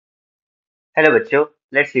Hello बच्चों,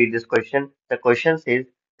 let's read this question. The question says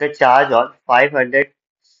the charge on 500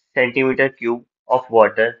 centimeter cube of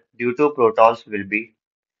water due to protons will be.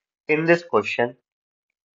 In this question,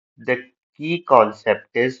 the key concept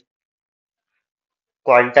is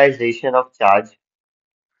quantization of charge,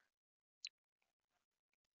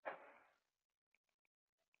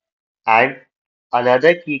 and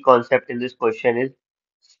another key concept in this question is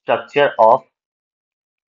structure of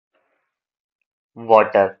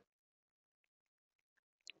water.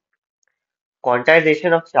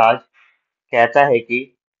 Quantization of charge कहता है कि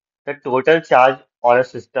the total charge on a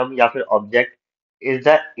system या फिर object is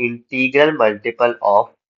the integral multiple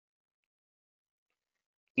of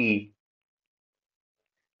E.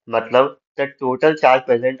 मतलब the total charge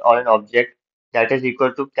present on an object that is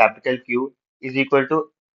equal to capital Q is equal to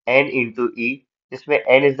n into E, जिसमें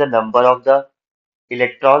n is the number of the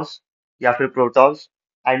electrons या फिर protons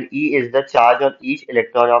and E is the charge on each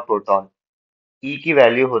electron or proton. E की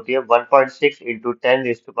value होती है 1.6 into 10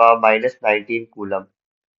 raised to power minus 19 coulomb.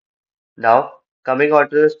 Now coming on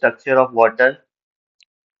to the structure of water.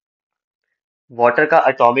 Water का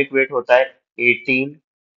atomic weight होता है 18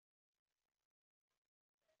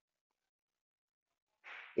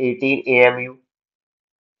 AMU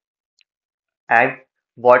and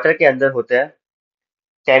water के अंदर होते हैं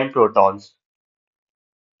 10 protons.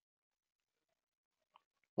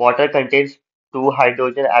 Water contains two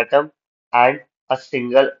hydrogen atom and a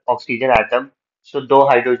single oxygen atom. So दो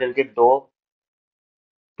hydrogen के दो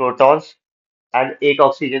प्रोटॉन्स एंड एक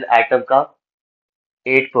ऑक्सीजन एटम का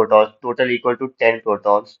 8 protons, total equal to 10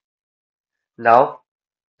 protons. Now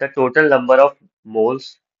the total number of moles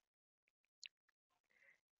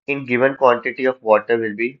in given quantity of water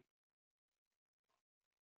will be.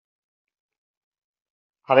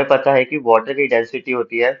 हमें पता है कि water की डेंसिटी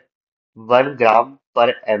होती है 1 ग्राम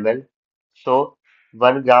पर ml. So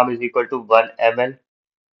 1 gram is equal to 1 ml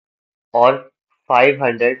और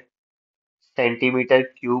 500 centimeter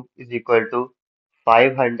cube is equal to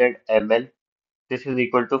 500 ml. This is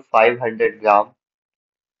equal to 500 gram.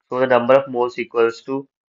 So the number of moles equals to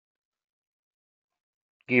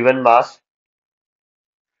given mass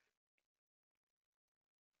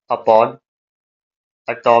upon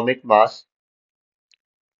atomic mass.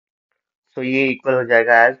 So ये equal हो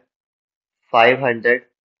जाएगा as 500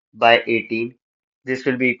 by 18. This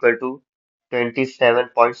will be equal to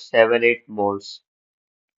 27.78 moles.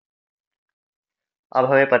 अब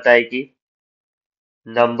हमें पता है कि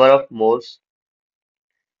number of moles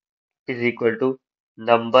is equal to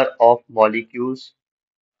number of molecules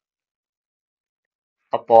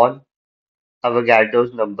upon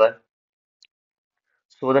Avogadro's number.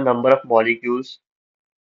 So the number of molecules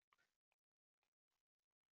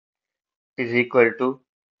is equal to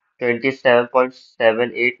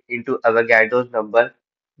 27.78 into Avogadro's number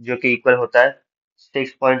जो कि equal होता है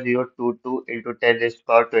 6.022 into 10 raised to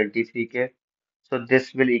power 23 के. So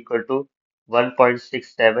this will equal to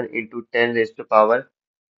 1.67 into 10 raised to power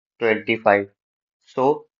 25.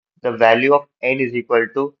 So the value of n is equal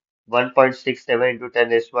to 1.67 into 10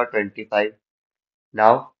 raised to power 25.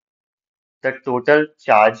 Now the total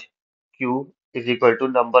charge Q is equal to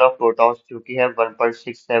number of protons जो कि है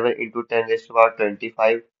 1.67 into 10 raised to power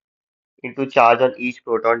 25 into charge on each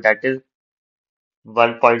proton, that is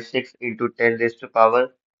 1.6 into 10 raised to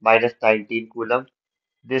power minus 19 coulomb.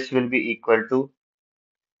 This will be equal to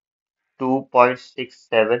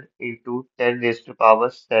 2.67 into 10 raised to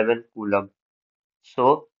power 7 coulomb.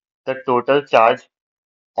 So the total charge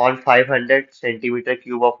on 500 centimeter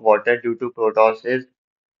cube of water due to protons is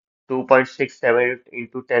 2.67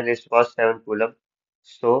 into 10 raised to power 7 coulomb.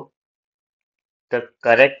 So the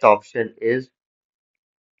correct option is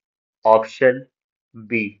option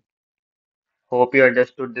B. Hope you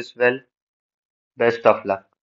understood this well. Best of luck.